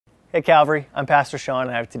Hey Calvary, I'm Pastor Shawn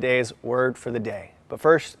and I have today's word for the day. But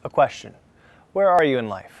first, a question. Where are you in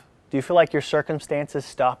life? Do you feel like your circumstances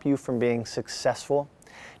stop you from being successful?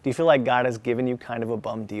 Do you feel like God has given you kind of a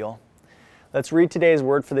bum deal? Let's read today's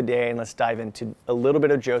word for the day and let's dive into a little bit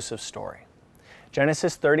of Joseph's story.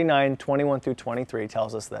 Genesis 39:21-23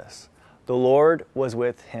 tells us this. The Lord was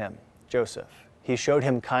with him, Joseph. He showed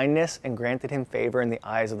him kindness and granted him favor in the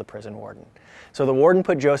eyes of the prison warden. So the warden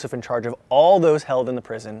put Joseph in charge of all those held in the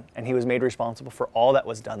prison, and he was made responsible for all that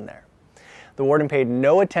was done there. The warden paid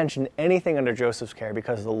no attention to anything under Joseph's care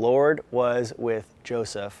because the Lord was with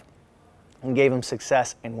Joseph and gave him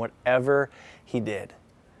success in whatever he did.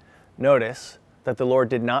 Notice that the Lord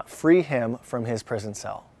did not free him from his prison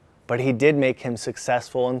cell, but he did make him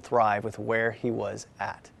successful and thrive with where he was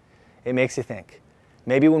at. It makes you think.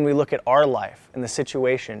 Maybe when we look at our life and the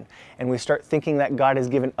situation and we start thinking that God has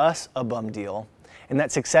given us a bum deal and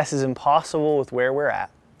that success is impossible with where we're at,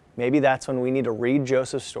 maybe that's when we need to read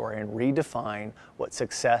Joseph's story and redefine what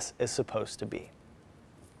success is supposed to be.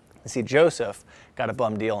 You see, Joseph got a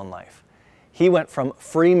bum deal in life. He went from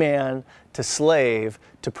free man to slave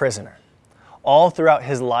to prisoner. All throughout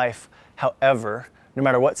his life, however, no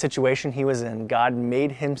matter what situation he was in, God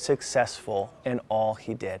made him successful in all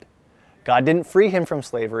he did. God didn't free him from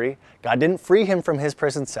slavery. God didn't free him from his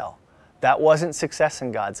prison cell. That wasn't success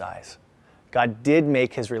in God's eyes. God did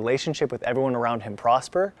make his relationship with everyone around him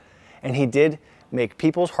prosper, and he did make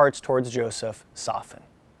people's hearts towards Joseph soften.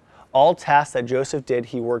 All tasks that Joseph did,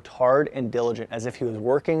 he worked hard and diligent as if he was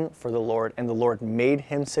working for the Lord, and the Lord made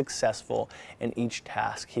him successful in each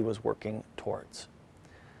task he was working towards.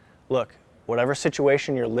 Look, whatever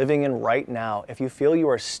situation you're living in right now, if you feel you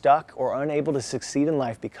are stuck or unable to succeed in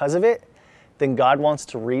life because of it, then God wants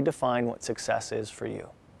to redefine what success is for you.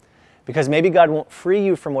 Because maybe God won't free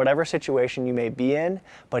you from whatever situation you may be in,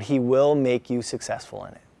 but He will make you successful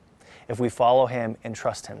in it. If we follow Him and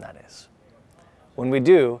trust Him, that is. When we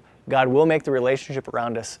do, God will make the relationship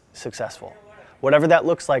around us successful. Whatever that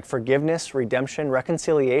looks like, forgiveness, redemption,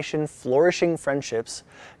 reconciliation, flourishing friendships,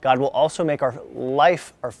 God will also make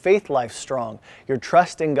our faith life strong. Your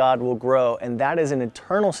trust in God will grow, and that is an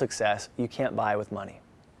eternal success you can't buy with money.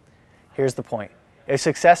 Here's the point. If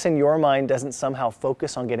success in your mind doesn't somehow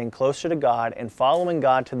focus on getting closer to God and following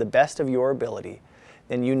God to the best of your ability,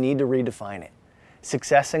 then you need to redefine it.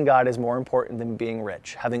 Success in God is more important than being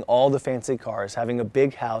rich, having all the fancy cars, having a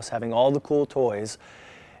big house, having all the cool toys.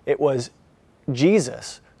 It was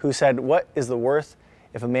Jesus who said, what is the worth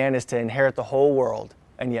if a man is to inherit the whole world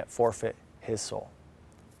and yet forfeit his soul?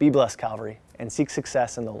 Be blessed, Calvary, and seek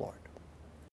success in the Lord.